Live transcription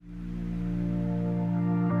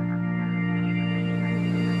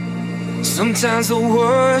Sometimes the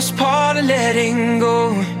worst part of letting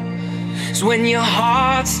go is when your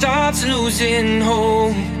heart starts losing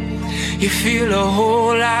hope. You feel a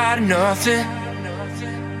whole lot of nothing,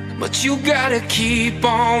 but you gotta keep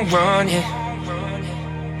on running.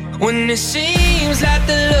 When it seems like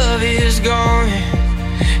the love is gone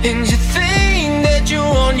and you think that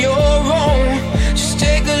you're on your own, just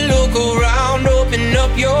take a look around, open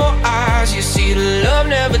up your eyes. You see the love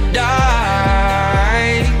never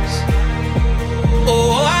dies.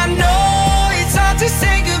 Oh, I know it's hard to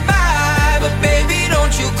say goodbye, but baby,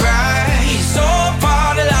 don't you cry. It's all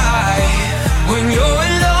part of life. When you're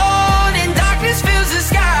alone and darkness fills the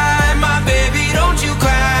sky, my baby, don't you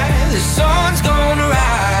cry. The sun's gonna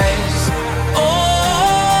rise. Oh,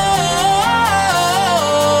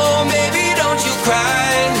 baby, don't you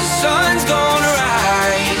cry. The sun's gonna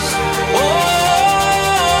rise. Oh,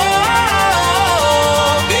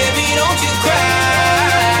 baby, don't you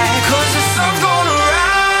cry, 'cause the sun's gonna rise.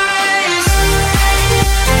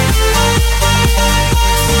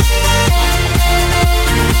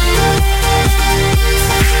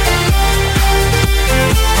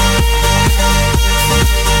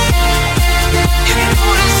 You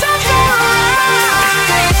know the sun's gonna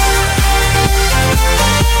rise.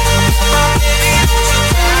 My baby, don't you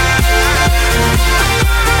cry.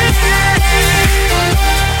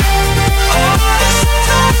 Oh, the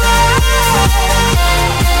sun's gonna rise.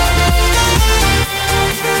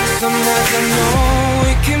 Sometimes I know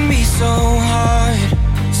it can be so hard,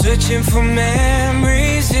 searching for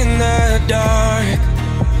memories in the dark.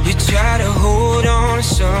 You try to hold on to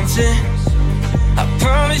something. I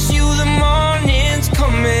promise you the morning's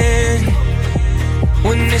coming.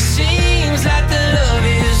 When it seems like the love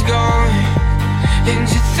is gone and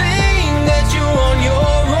you think that you're on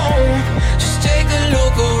your own, just take a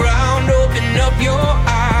look around, open up your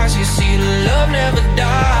eyes. You see the love never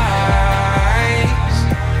dies.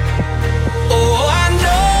 Oh, I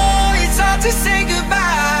know it's hard to say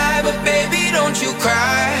goodbye, but baby, don't you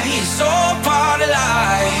cry. It's all part of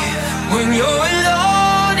life. When you're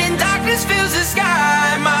alone and darkness fills the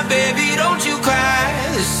sky, my baby, don't you cry.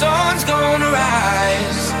 The sun's gonna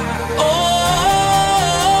rise. Oh,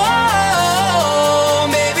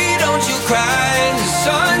 baby, don't you cry. The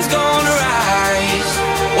sun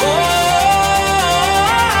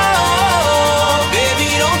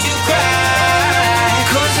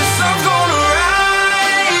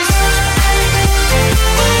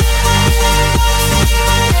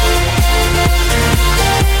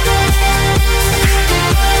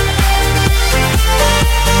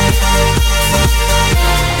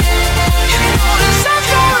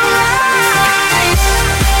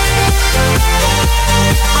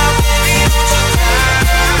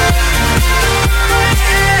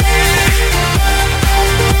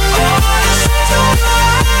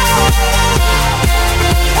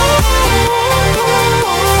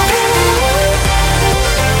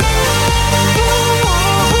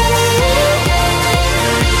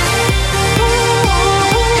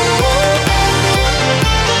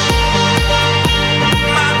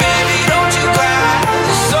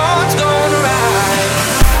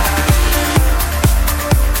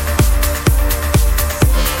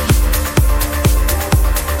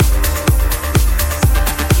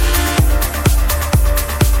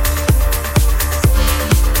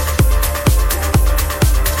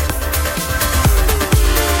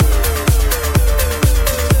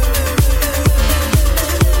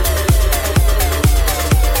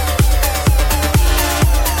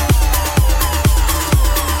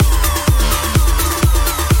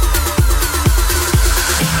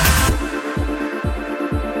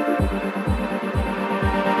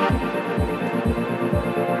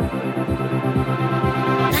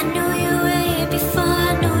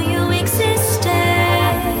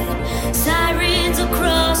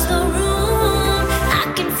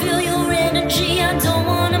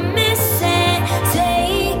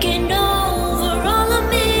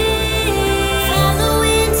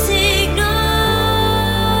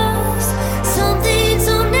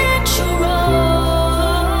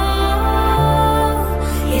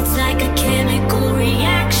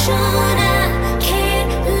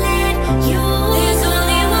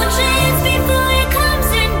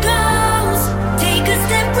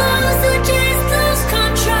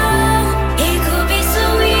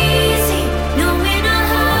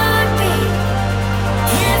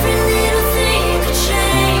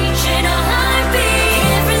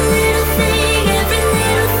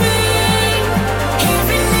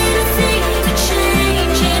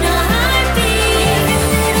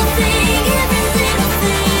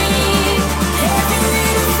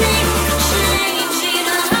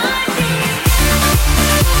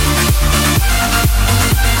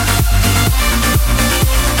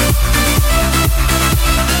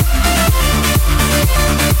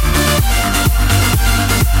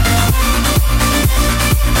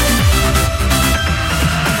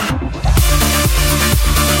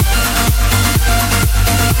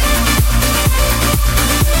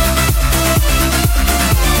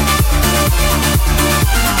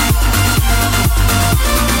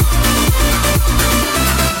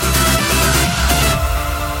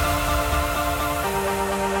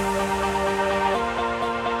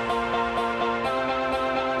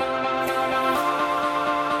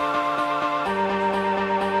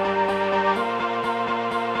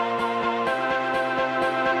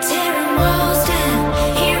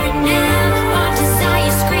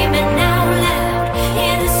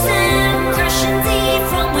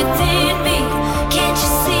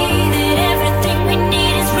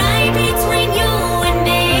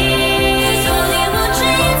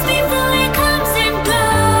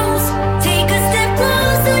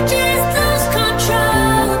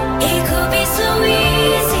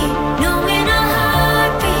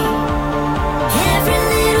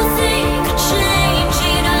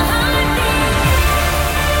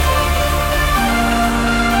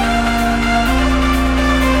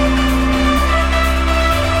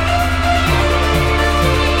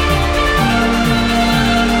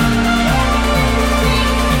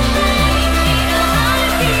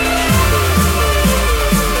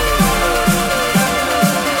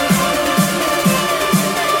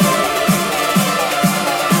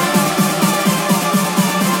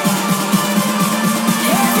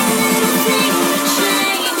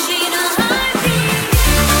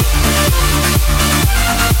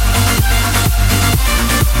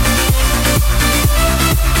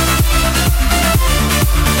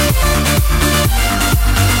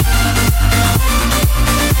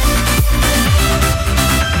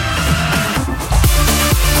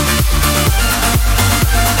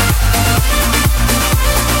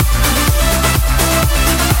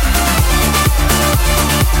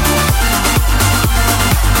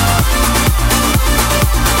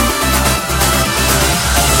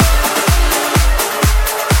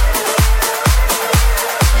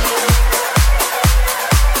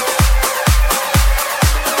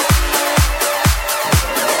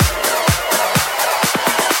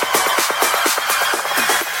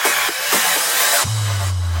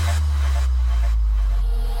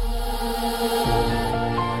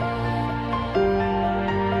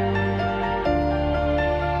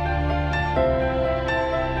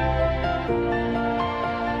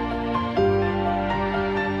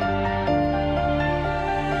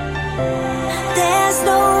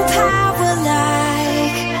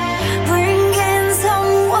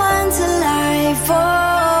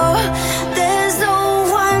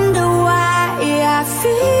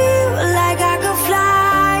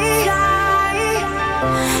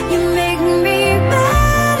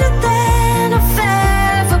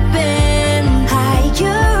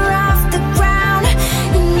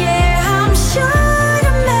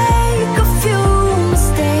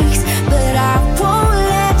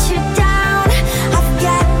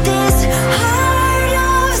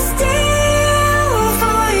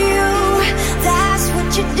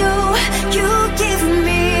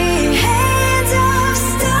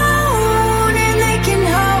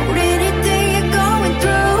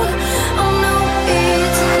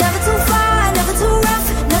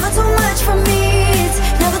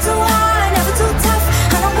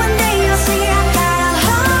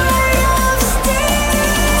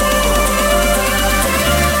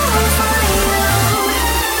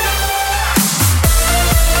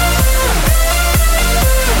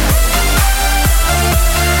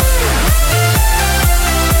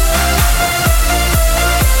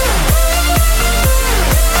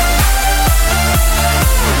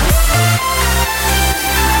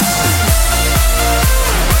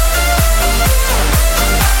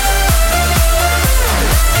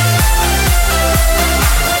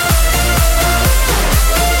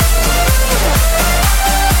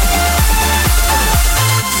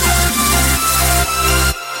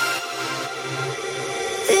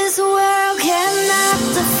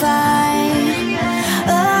find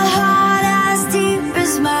a heart as deep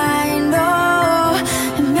as mine. Oh,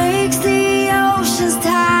 it makes the ocean's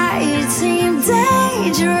tide seem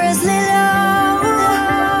dangerously low.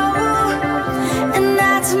 And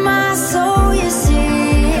that's my soul, you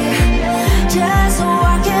see, just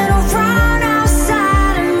walking around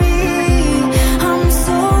outside of me. I'm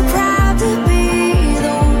so proud to be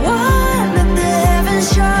the one that the heavens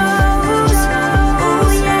chose. Oh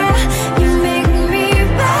yeah, you make me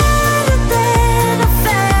bad.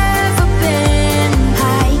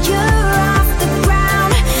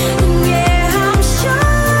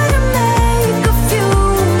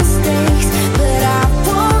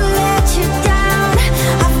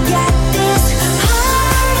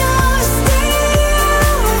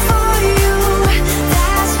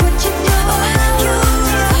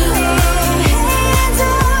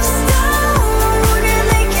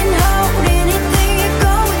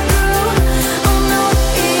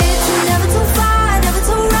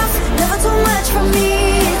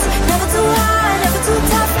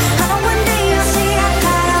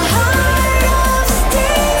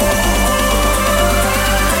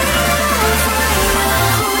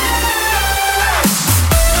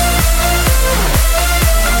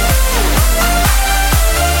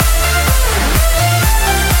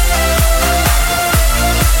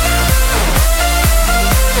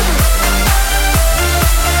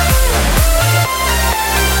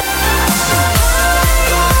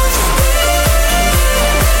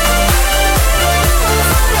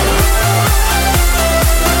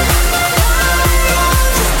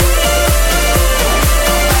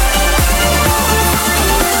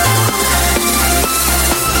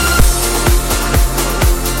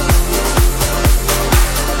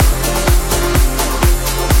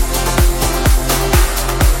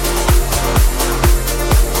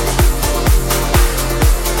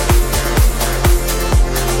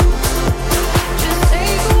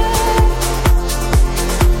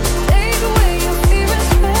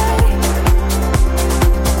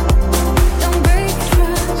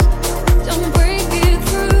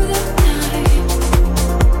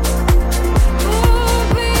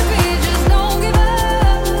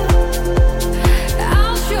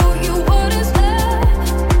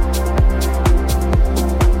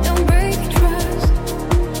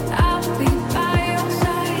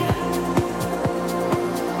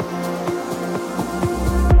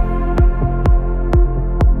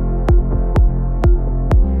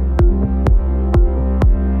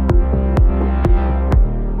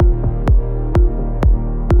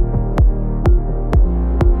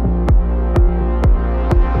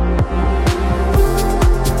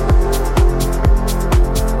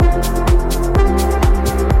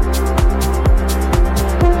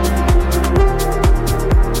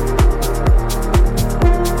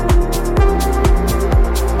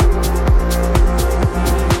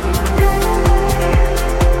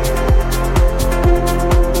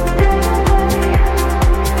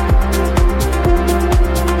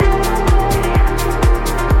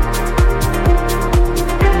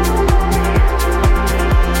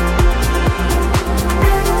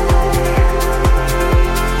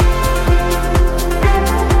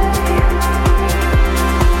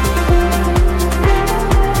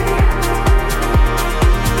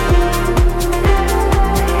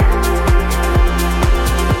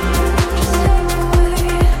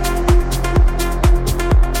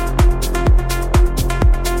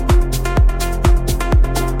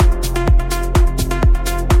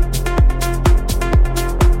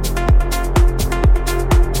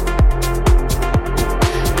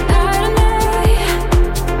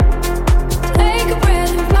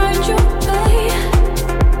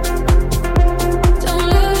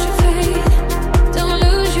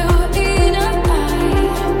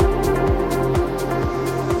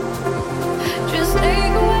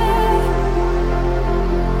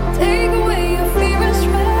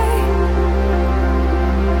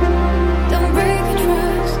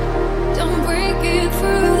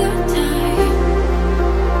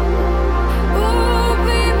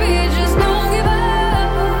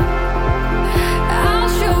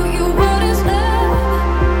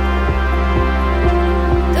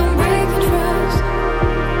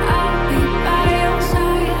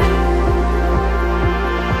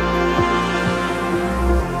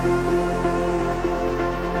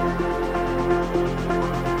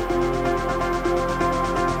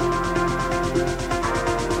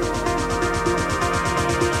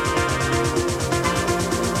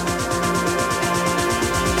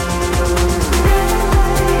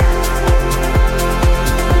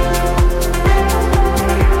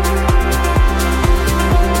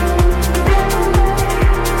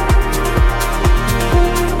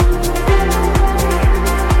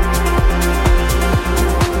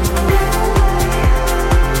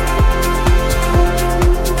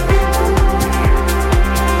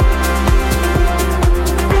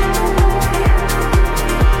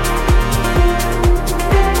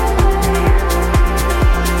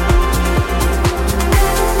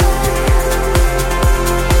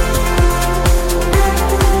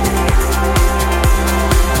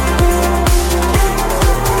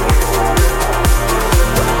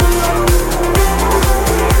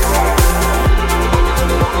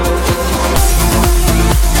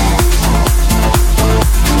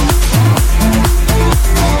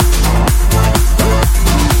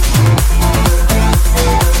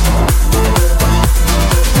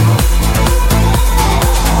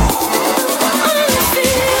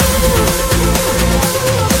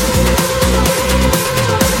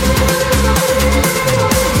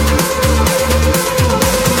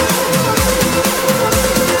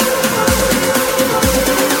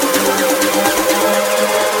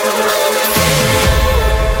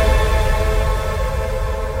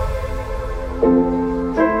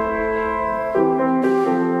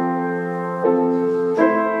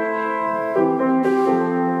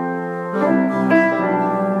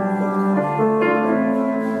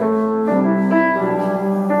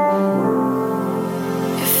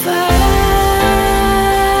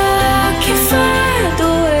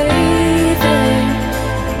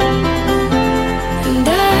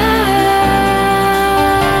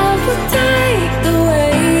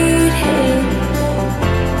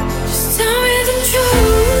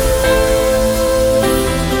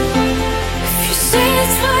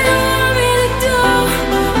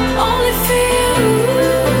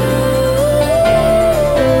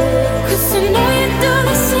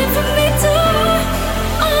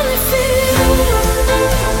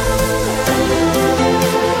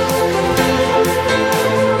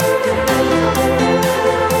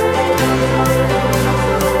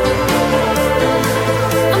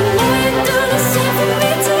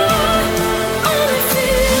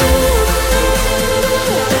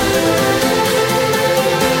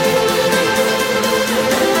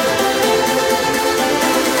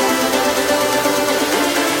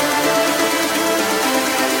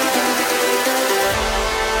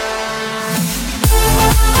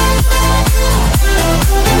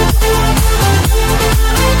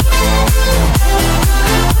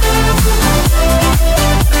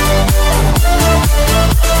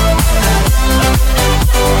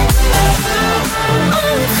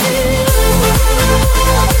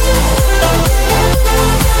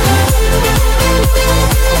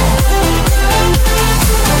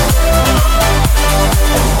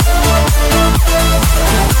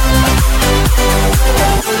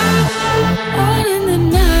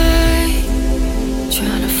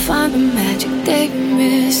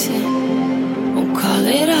 missing. Won't call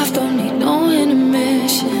it off, don't need no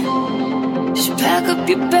intermission. Just pack up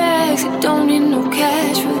your bags, you don't need no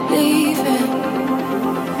cash for leaving.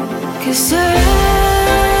 'Cause I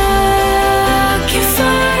can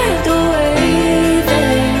find a way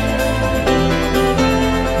there,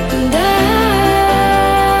 and I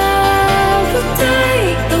will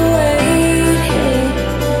take the weight here.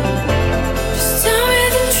 Just tell me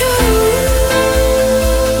the truth.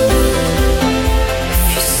 If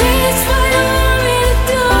you say it's what you want me to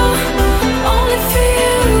do, only for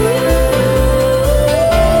you.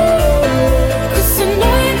 'Cause I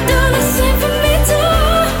know you do the same for me too.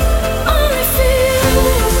 Only for you.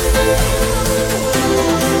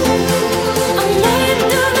 I know you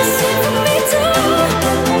do the same for me too.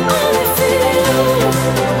 Only for you.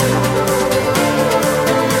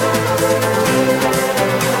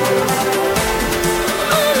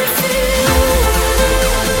 Only for you.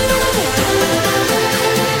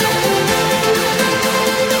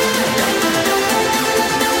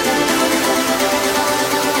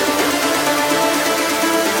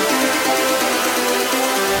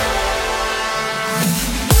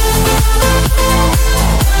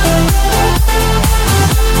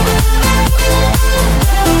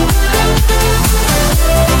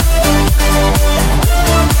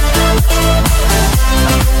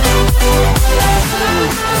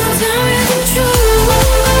 Tell me the truth.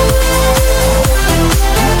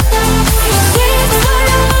 You say it's what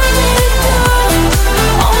you want me to do,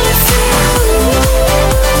 only for you.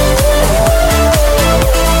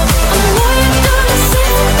 I know you do the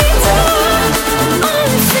same for me too,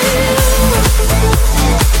 only for you.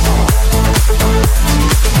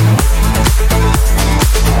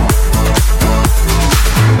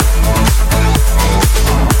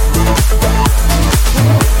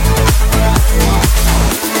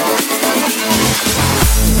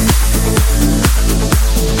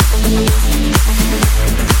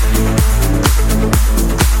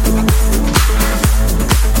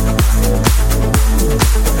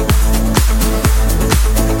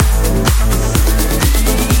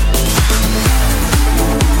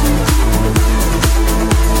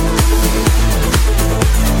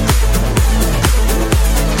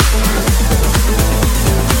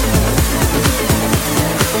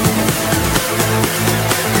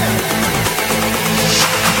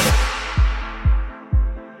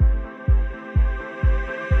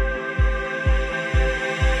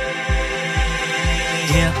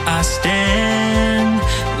 Here I stand,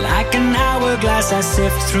 like an hourglass I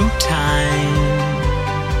sift through time.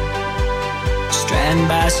 Strand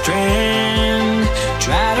by strand,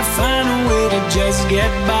 try to find a way to just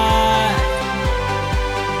get by.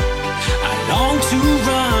 I long to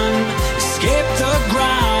run, escape the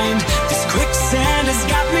grind. This quicksand has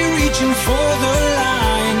got me reaching for the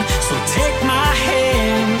line. So take my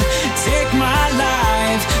hand, take my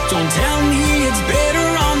life. Don't tell me it's better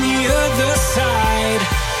on the other side.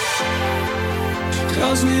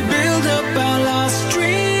 'Cause we build up our lost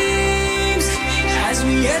dreams as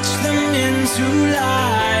we etch them into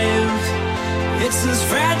life. It's as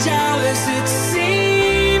fragile as it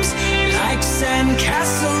seems, like sand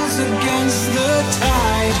castles against the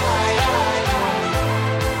tide.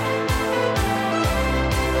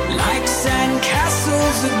 Like sand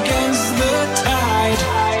castles against the tide.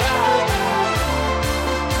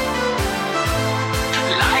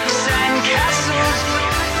 Like sand castles.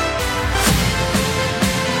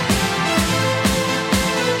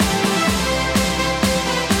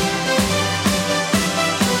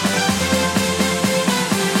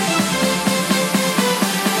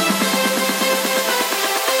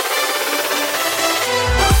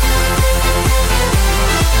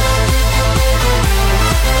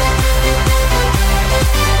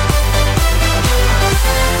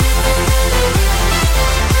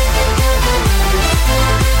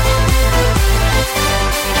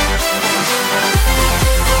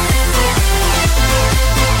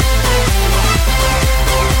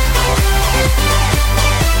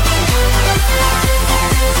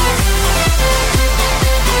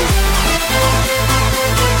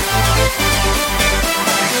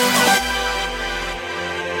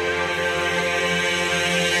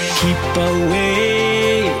 Keep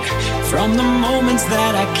away from the moments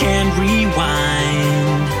that I can't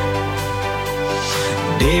rewind.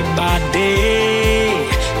 Day by day,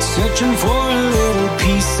 searching for a little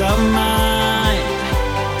peace of mind.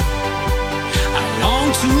 I long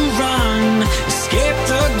to run, escape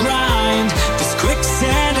the grind. This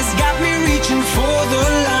quicksand has got me reaching for the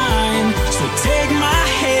line. So take my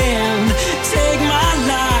hand, take my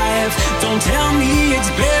life. Don't tell me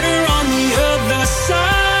it's better on the other side.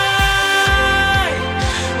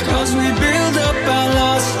 'Cause we build up our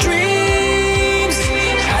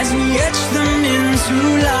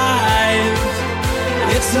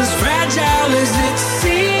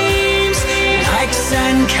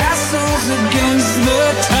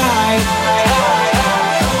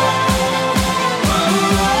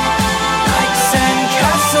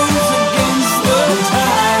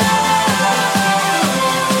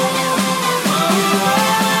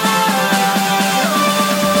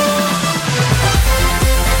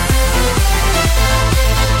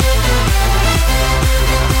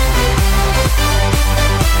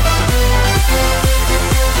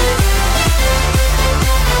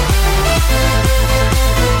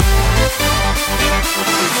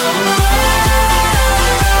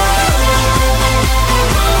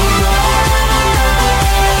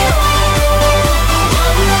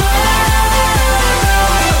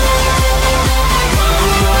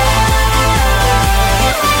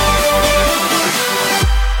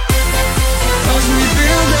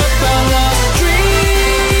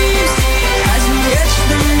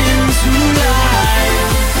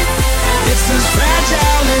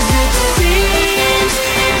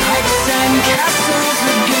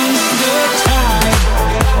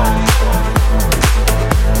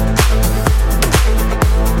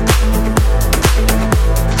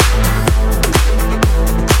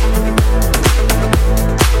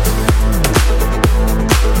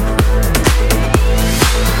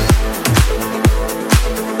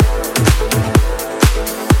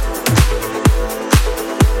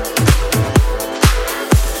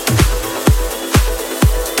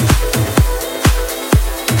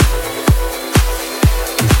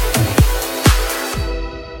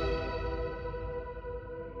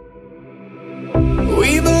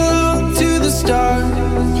We belong to the start.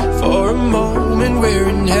 For a moment we're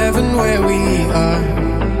in heaven where we are.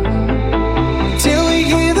 Till we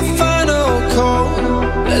hear the final call.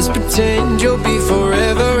 Let's pretend you'll be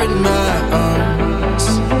forever in my arms.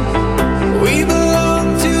 We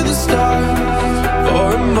belong to the start.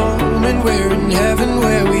 For a moment we're in heaven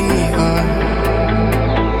where we are.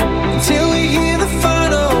 Till we hear the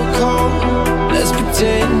final call. Let's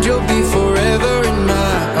pretend you'll be forever in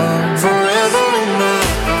my arms. Forever in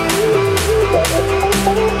my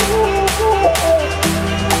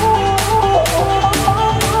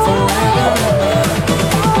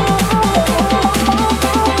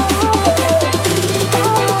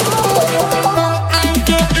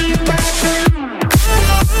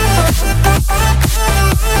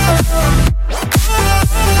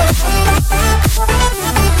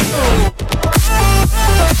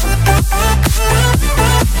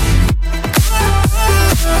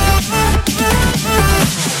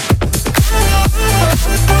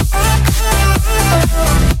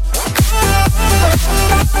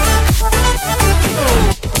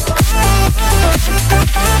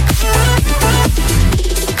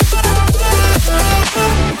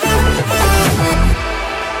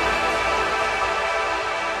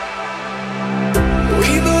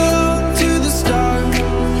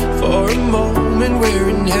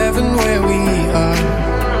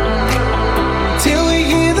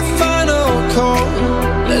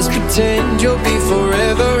pretend you'll be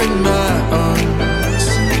forever in my arms.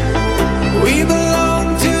 We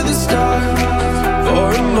belong to the start.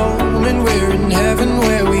 For a moment we're in heaven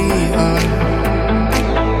where we are.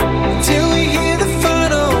 Till we hear the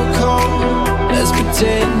final call. Let's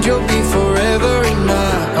pretend you'll be forever in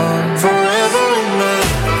my arms. Forever in my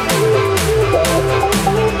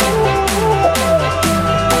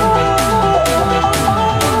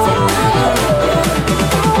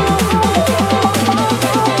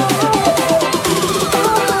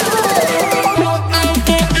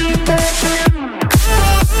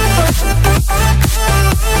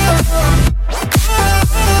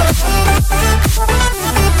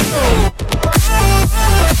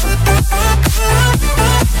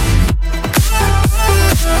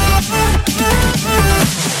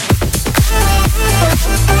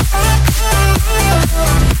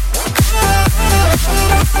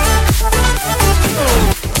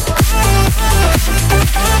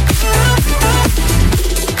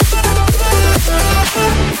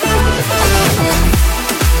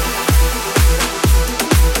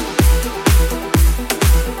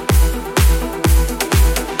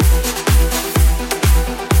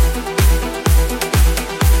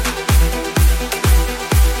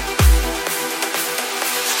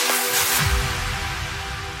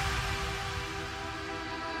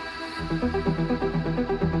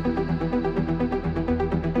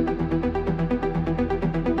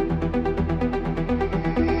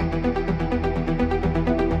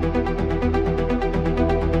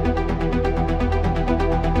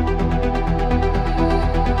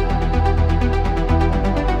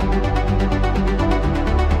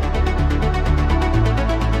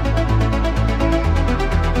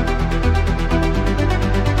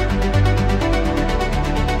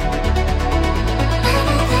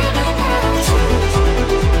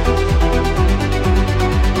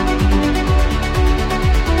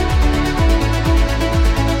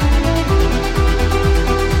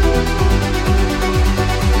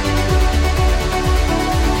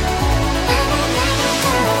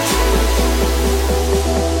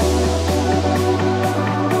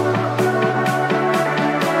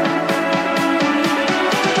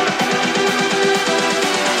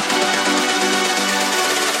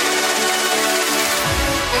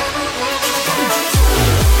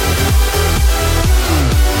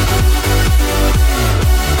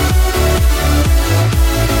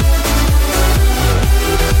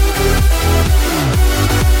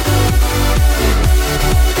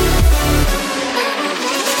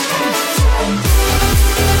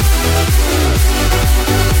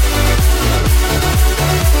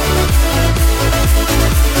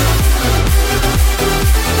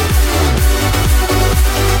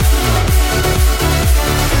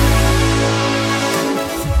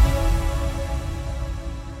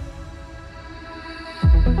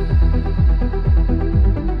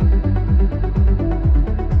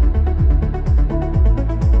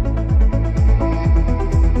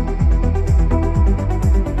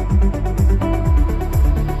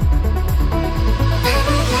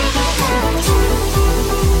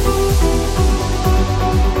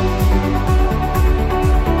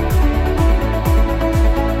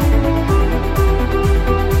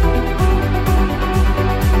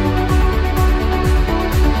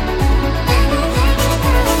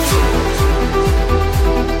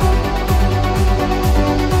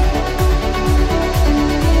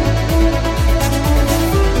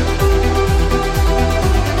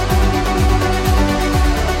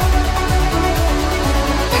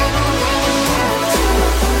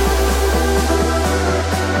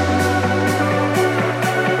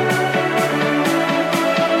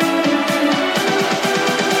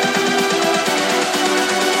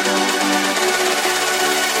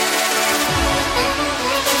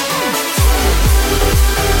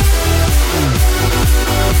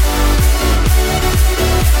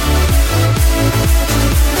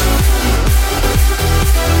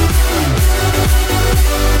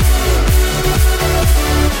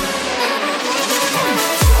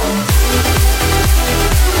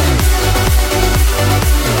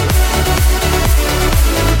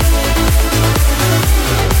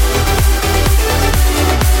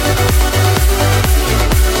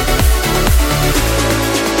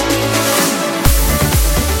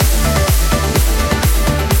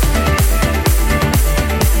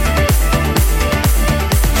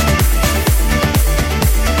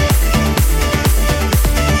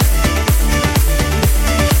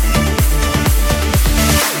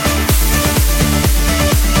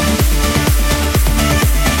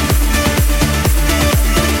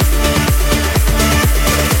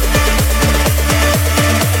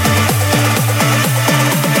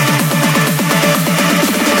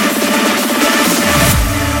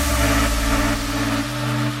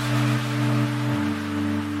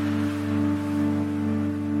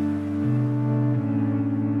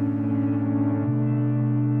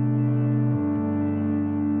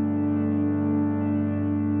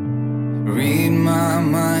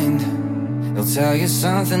They'll tell you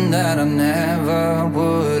something that I never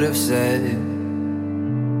would have said.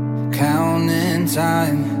 Counting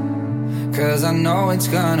time, 'cause I know it's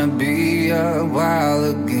gonna be a while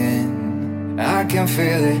again. I can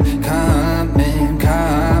feel it coming,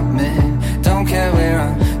 coming. Don't care where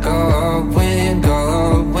I'm going,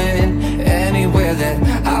 going. Anywhere that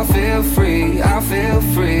I feel free, I feel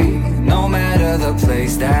free. No matter the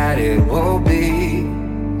place that it will be.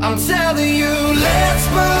 I'm telling you, let's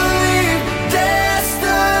believe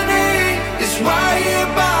destiny is right here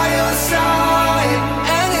by your side.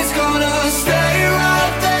 And it's gonna stay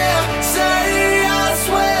right there. Say I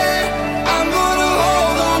swear I'm gonna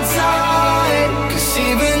hold on tight. 'Cause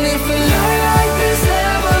even if a light like this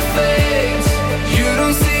never fades, you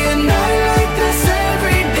don't see a night like this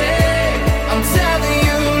every day. I'm telling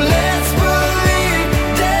you, let's believe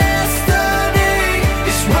destiny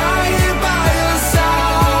is right here by your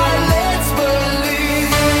side. Let's believe.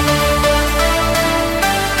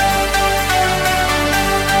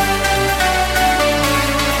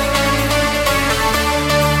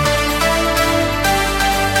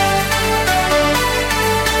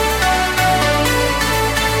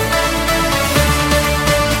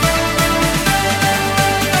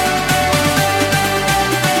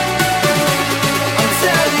 I'm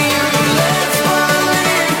telling you, let's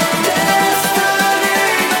believe destiny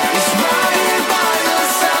is right here by your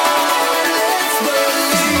side. Let's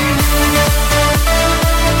believe.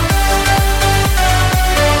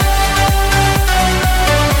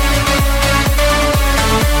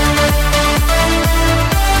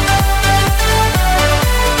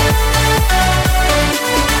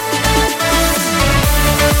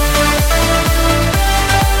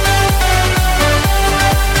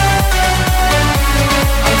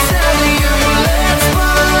 I'm telling you, let's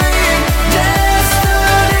believe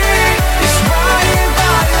destiny is right here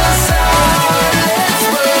by your side. Let's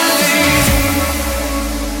believe.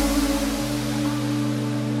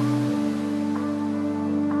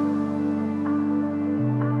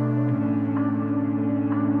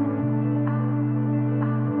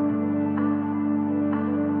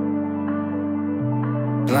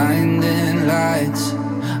 Blinding lights,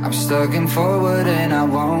 I'm stuck in forward and I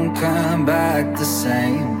won't come back the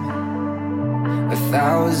same.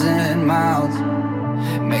 1,000 miles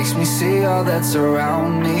makes me see all that's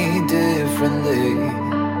around me differently.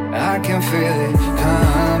 I can feel it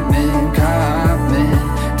coming, coming.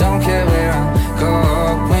 Don't care where I'm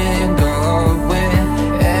going, going.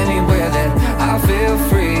 Anywhere that I feel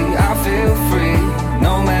free, I feel free.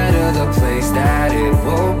 No matter the place that it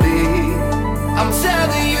will be. I'm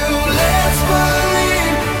telling you, let's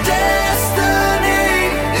believe destiny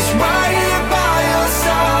is right here by your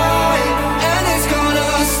side. And it's gonna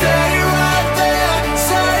stay right there.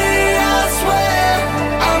 Say I swear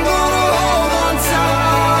I'm gonna hold on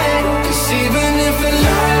tight. 'Cause even if a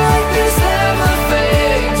light like this never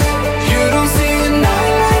fades, you don't see a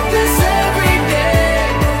night like this every day.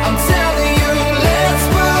 I'm telling you, let's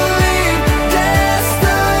believe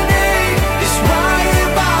destiny is right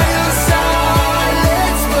here by your side.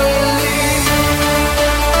 Let's believe.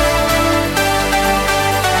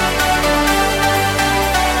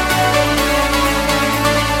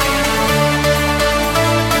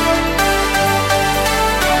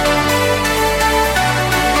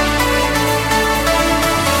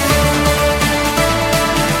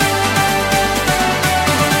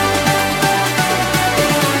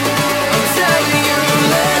 I'm telling you,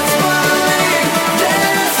 let's believe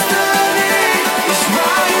destiny is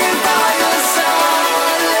right here by your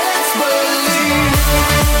side. Let's believe.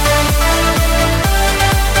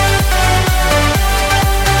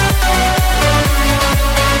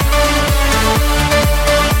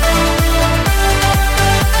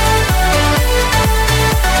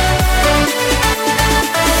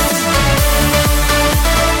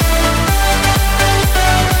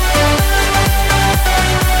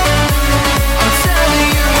 I'm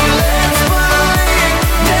telling you, let's believe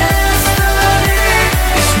destiny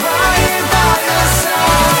is right here by your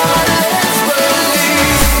side. Let's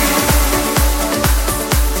believe.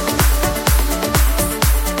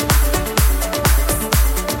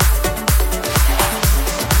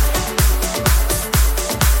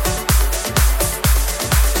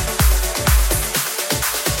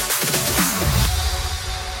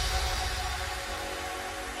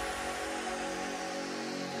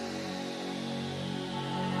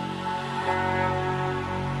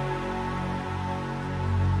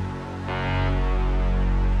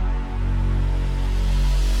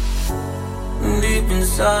 Deep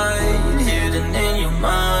inside, hidden in your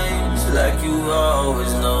mind, like you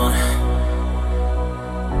always know.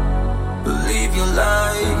 Believe your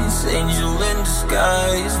lies, angel in disguise.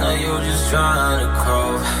 skies, now you're just trying to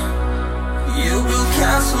crawl. You built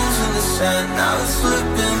castles in the sand, now it's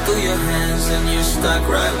slipping through your hands, and you're stuck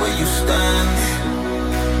right where you stand.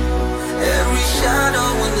 Every shadow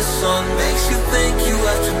in the sun makes you think you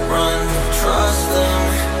have to run. Trust them.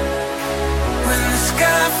 When the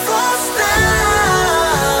sky falls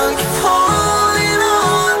down, keep holding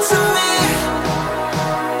on to me.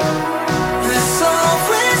 There's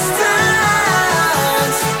always time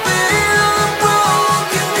to build a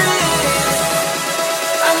broken dream.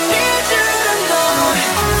 I need you to know.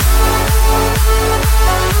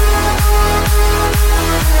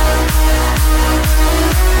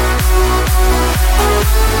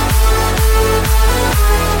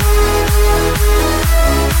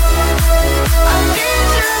 I need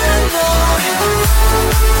you to know.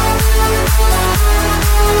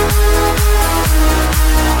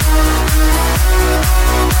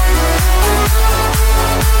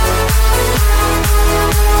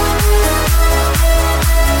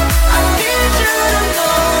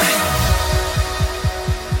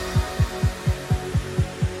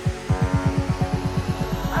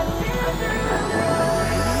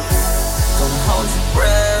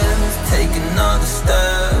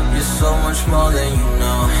 So much more than you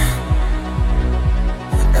know.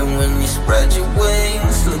 And when you spread your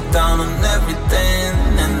wings, look down on everything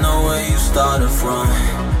and know where you started from.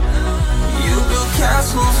 You built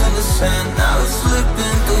castles in the sand, now it's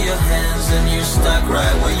slipping through your hands, and you're stuck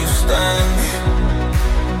right where you stand.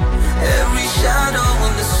 Every shadow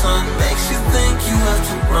in the sun makes you think you have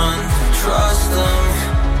to run. Trust them.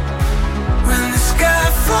 When the sky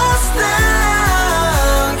falls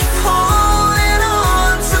down, keep holding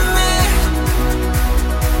on to me.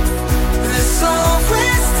 There's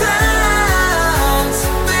always time to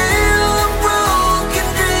build a broken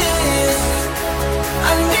dream.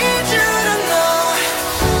 I need you to know.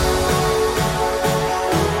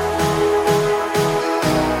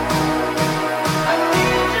 I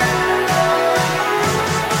need you to know.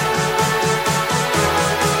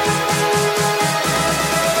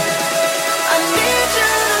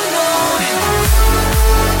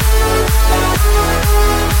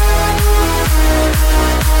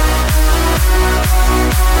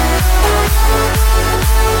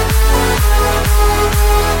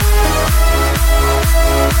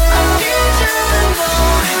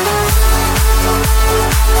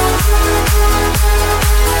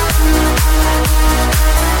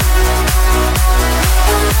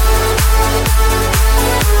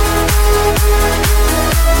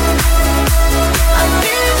 I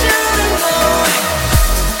need you to know.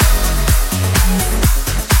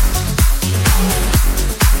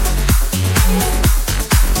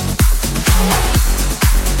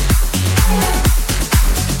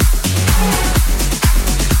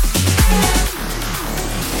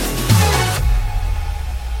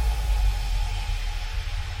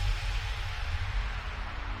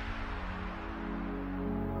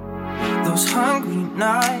 Those hungry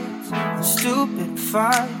nights and stupid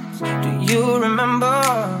fights. Do you remember?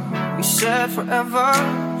 We said forever,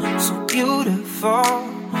 so beautiful,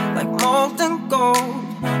 like molten gold.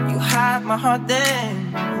 You had my heart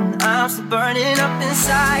then, and I'm still burning up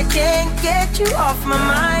inside. Can't get you off my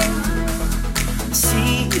mind.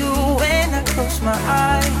 See you when I close my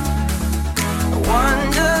eyes. I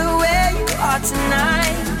wonder where you are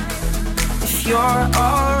tonight. If you're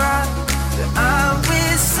alright, but I'm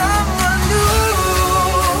with someone new.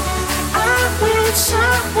 I'm with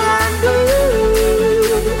someone new.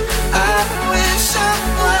 I'm with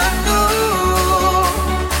someone new.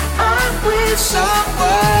 I'm with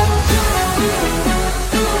someone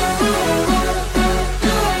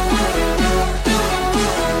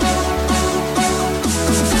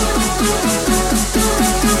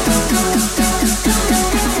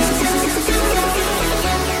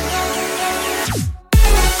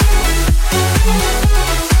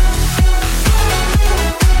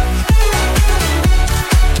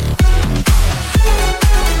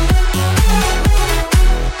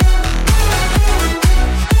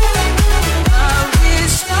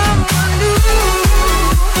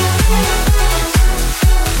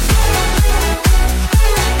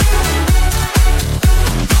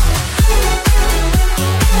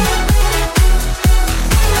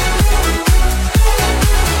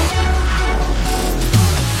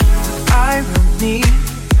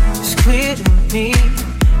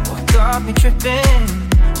tripping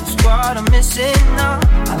is what I'm missing now.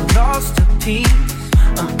 I lost a piece,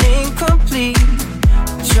 I'm incomplete.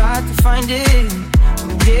 I tried to find it,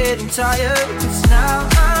 I'm getting tired, 'cause now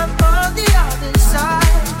I'm on the other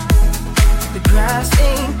side. The grass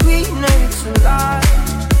ain't greener, it's a lie.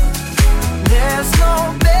 There's no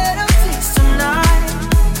better place tonight.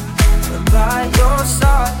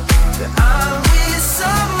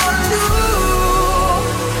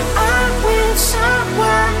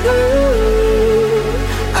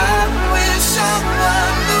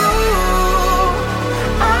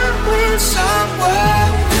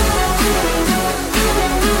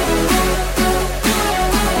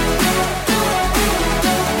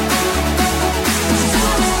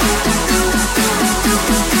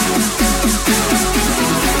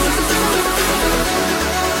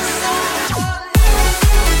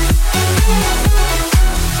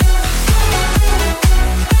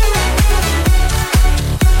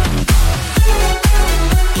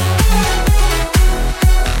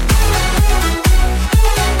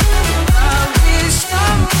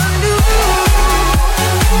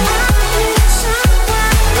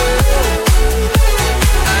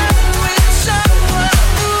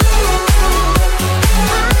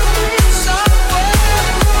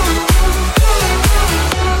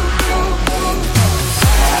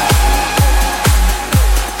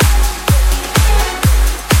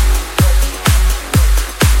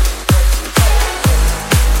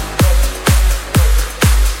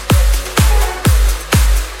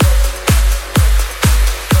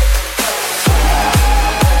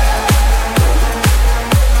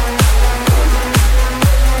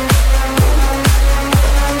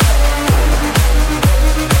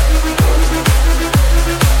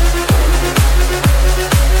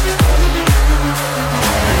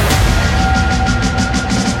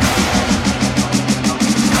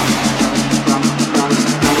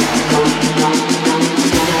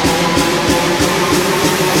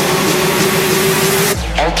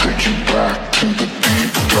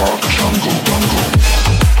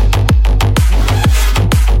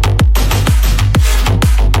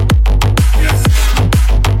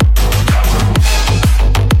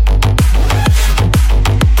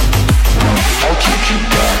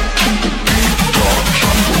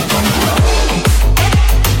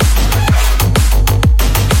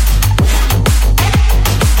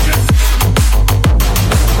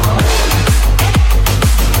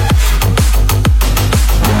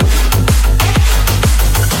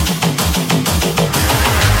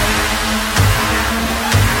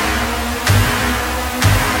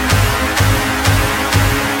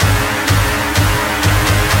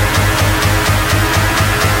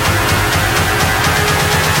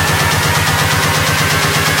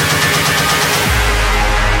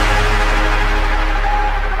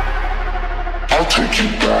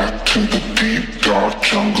 deep dark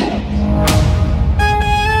jungle.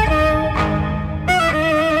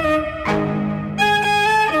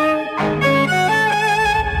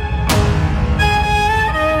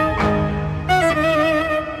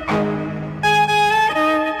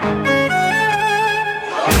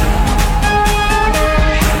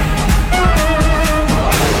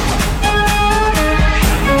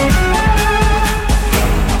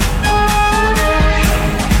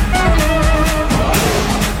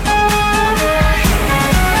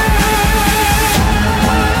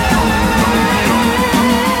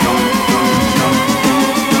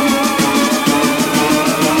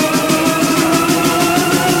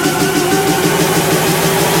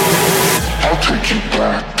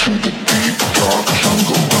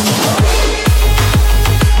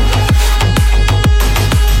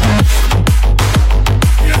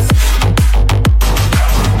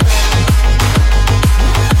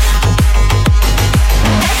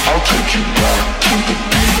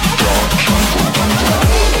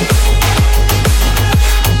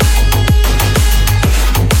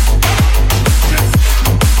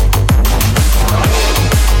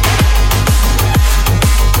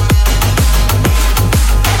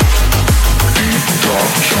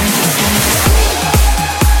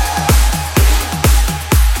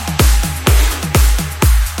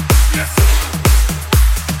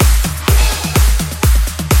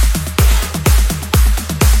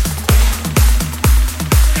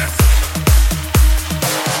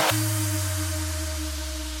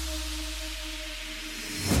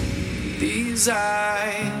 These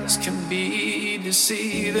eyes can be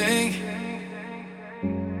deceiving,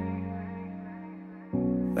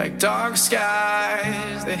 like dark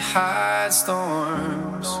skies, they hide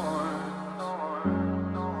storms.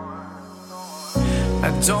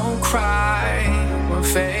 I don't cry when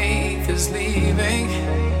faith is leaving,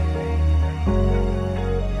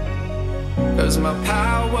 'cause my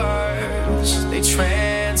powers, they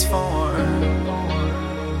transform.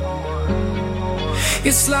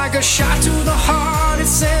 It's like a shot to the heart,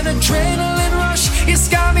 it's an adrenaline rush. It's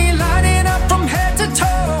got me lighting up from head to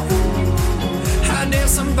toe. I need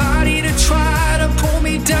somebody to try to pull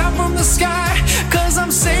me down from the sky, 'cause I'm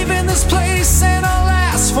saving this place and I'll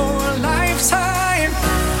last for a lifetime.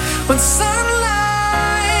 When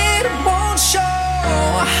sunlight won't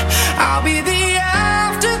show, I'll be the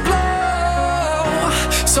afterglow.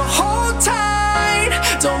 So hold tight,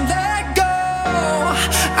 don't let go.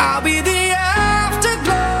 I'll be the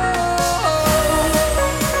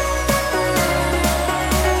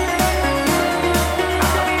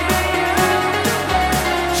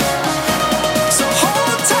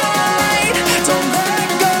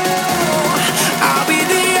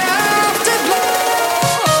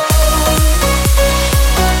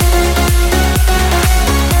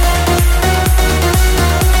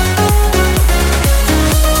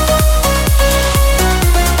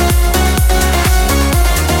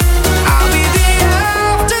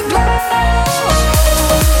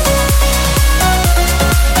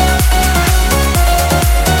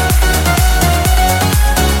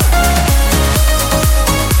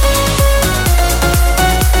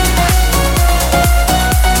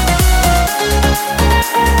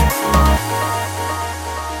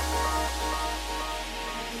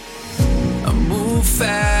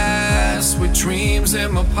fast with dreams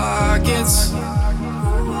in my pockets,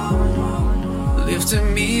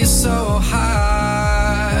 lifting me so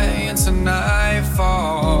high into nightfall.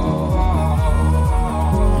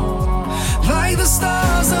 Like the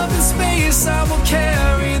stars up in space, I will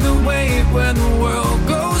carry the weight when the world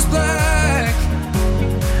goes black.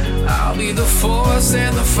 I'll be the force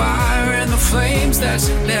and the fire and the flames that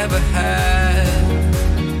you never had.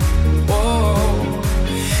 Whoa.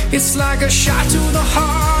 It's like a shot to the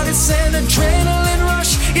heart, it's an adrenaline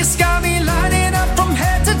rush. It's got me lighting up from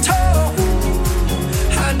head to toe.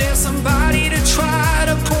 I need somebody to try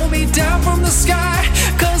to pull me down from the sky,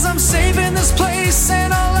 'cause I'm saving this place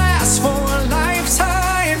and I'll last for a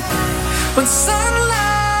lifetime. When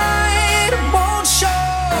sunlight won't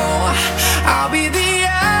show, I'll be the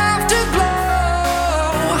afterglow.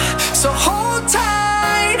 So hold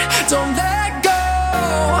tight, don't let go.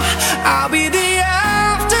 I'll be the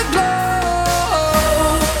afterglow.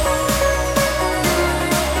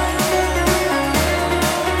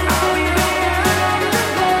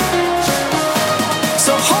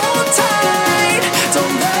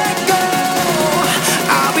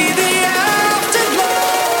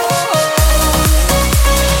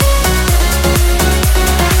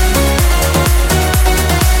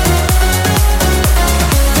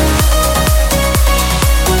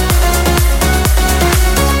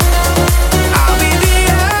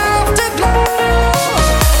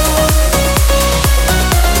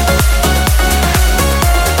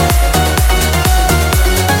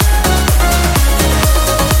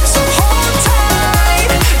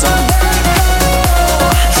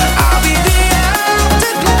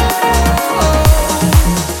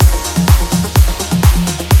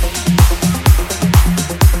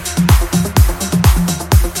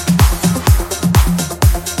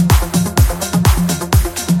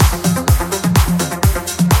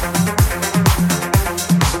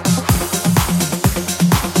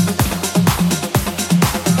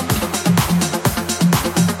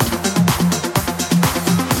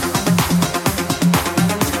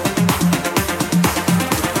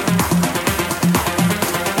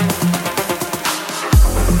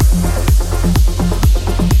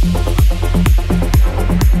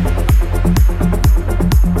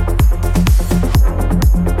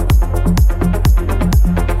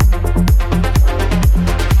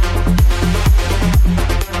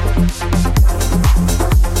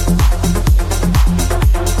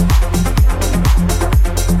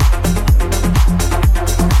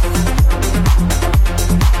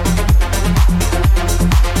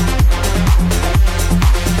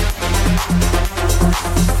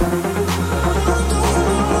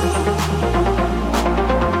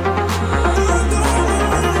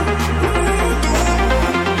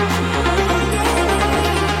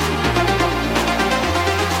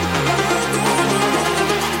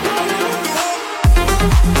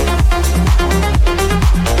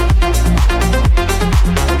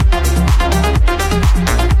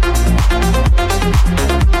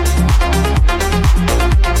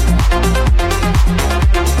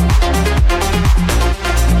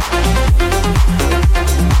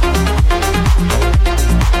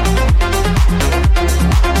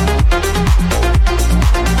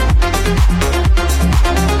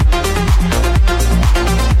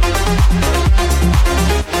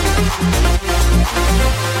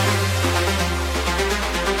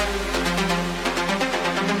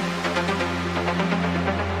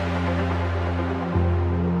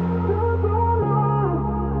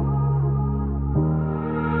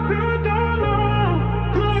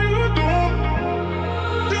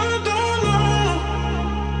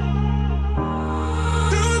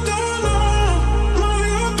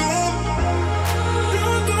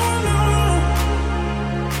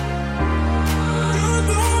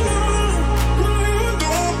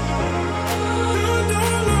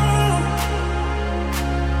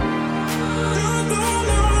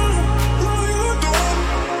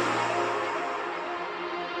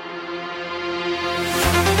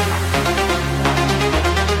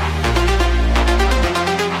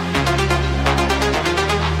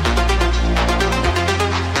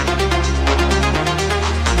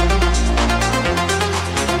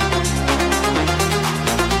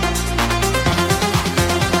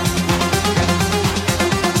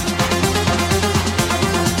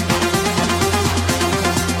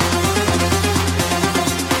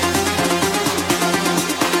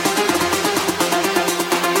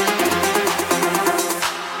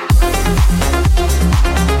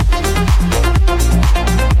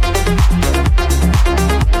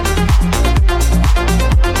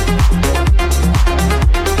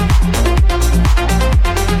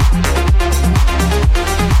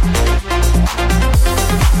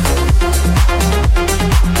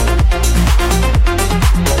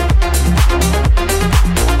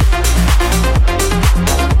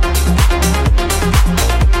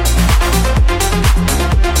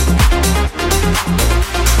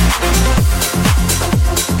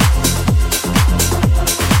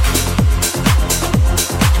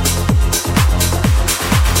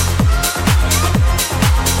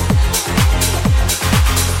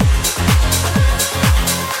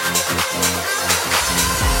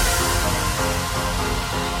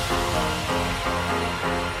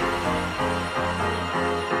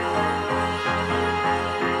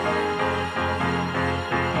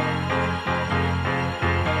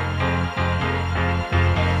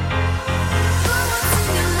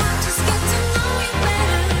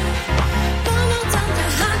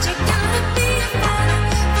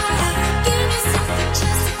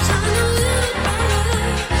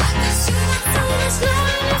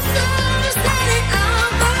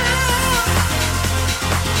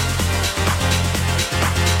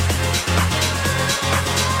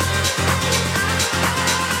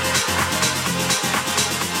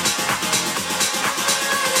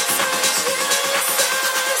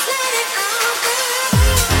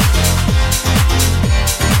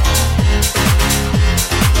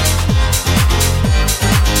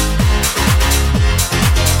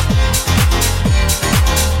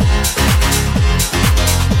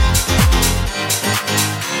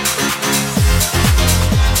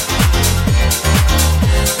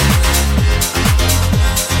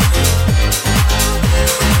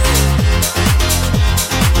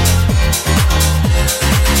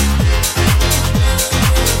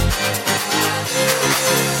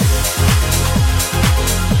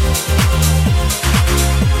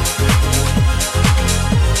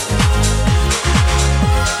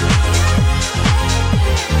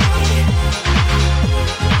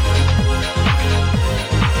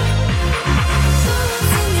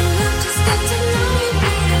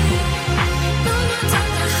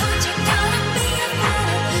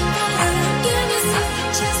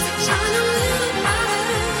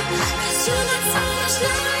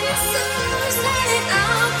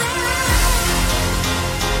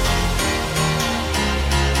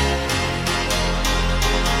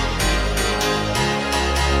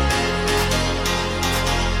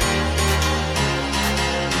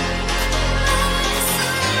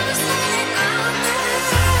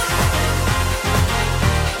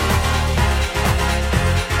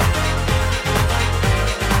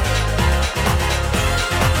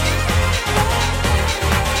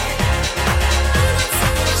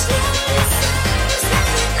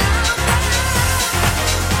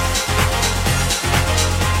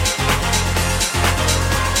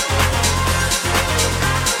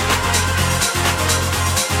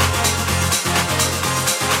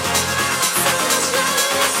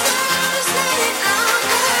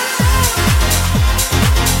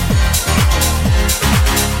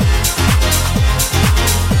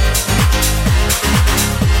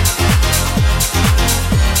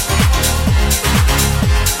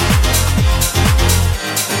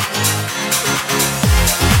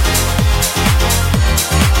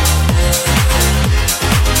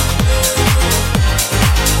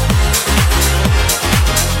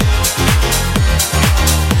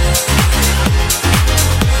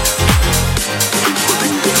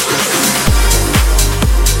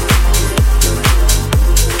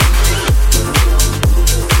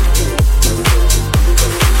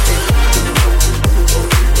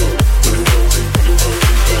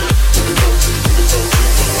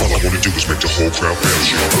 whole crowd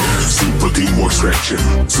bounce, y'all. Super teamwork stretching,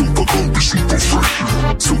 super cold, super fresh,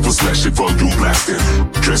 super slashing, volume blasting.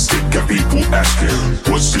 Drastic, got people asking,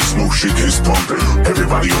 what's this new shit is pumping?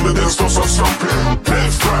 Everybody on the dance floor start stomping.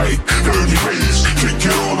 Left, right, dirty bass, kick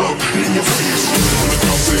it all up in your face. When the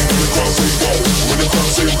crowd say, when the crowd say, whoa. When the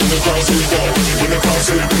crowd say, when the crowd say, whoa. When the crowd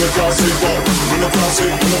say, when the crowd say, whoa. When the crowd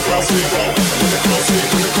say, when the crowd say, whoa. When the crowd say,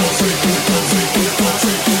 when the crowd say, when the crowd say, when the crowd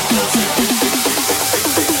say, when the crowd say.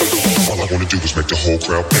 All I wanna do is make the whole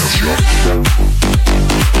crowd bounce, y'all.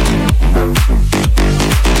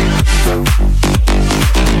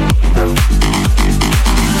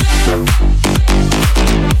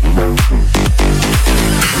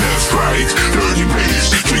 Left, right, dirty bass,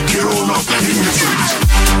 kick it all up in your face.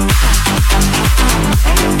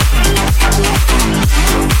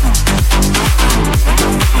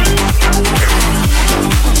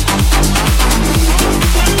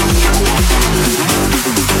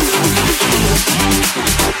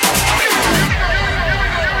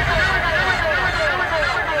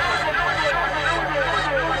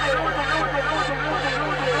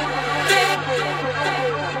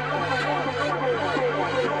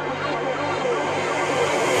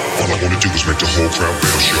 All I wanna do is make the whole crowd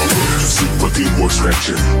bounce, y'all. Super teamwork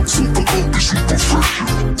stretching, super cold, super fresh,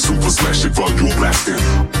 super slashing, volume blasting.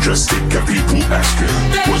 Drastic, got people asking,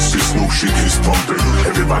 what's this new shit is pumping?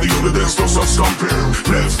 Everybody on the dance floor start stomping.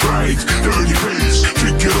 Left, right, dirty bass,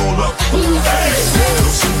 kick it all up. Hey,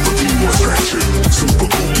 super teamwork stretching, super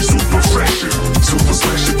cold, super fresh, super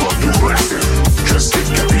slashing, volume blasting. Drastic,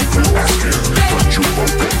 got people asking, but you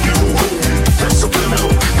won't bet you hold me. That's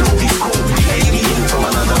subliminal, don't be cold, alien from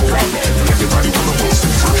another planet. Everybody wanna want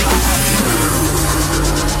some fresh.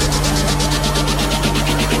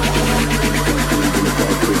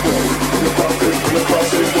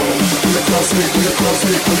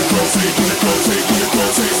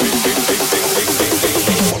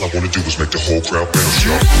 All I wanna do is make the whole crowd bounce,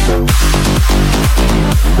 y'all.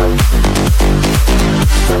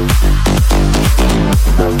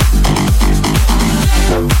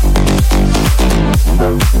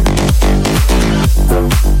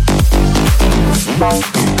 What?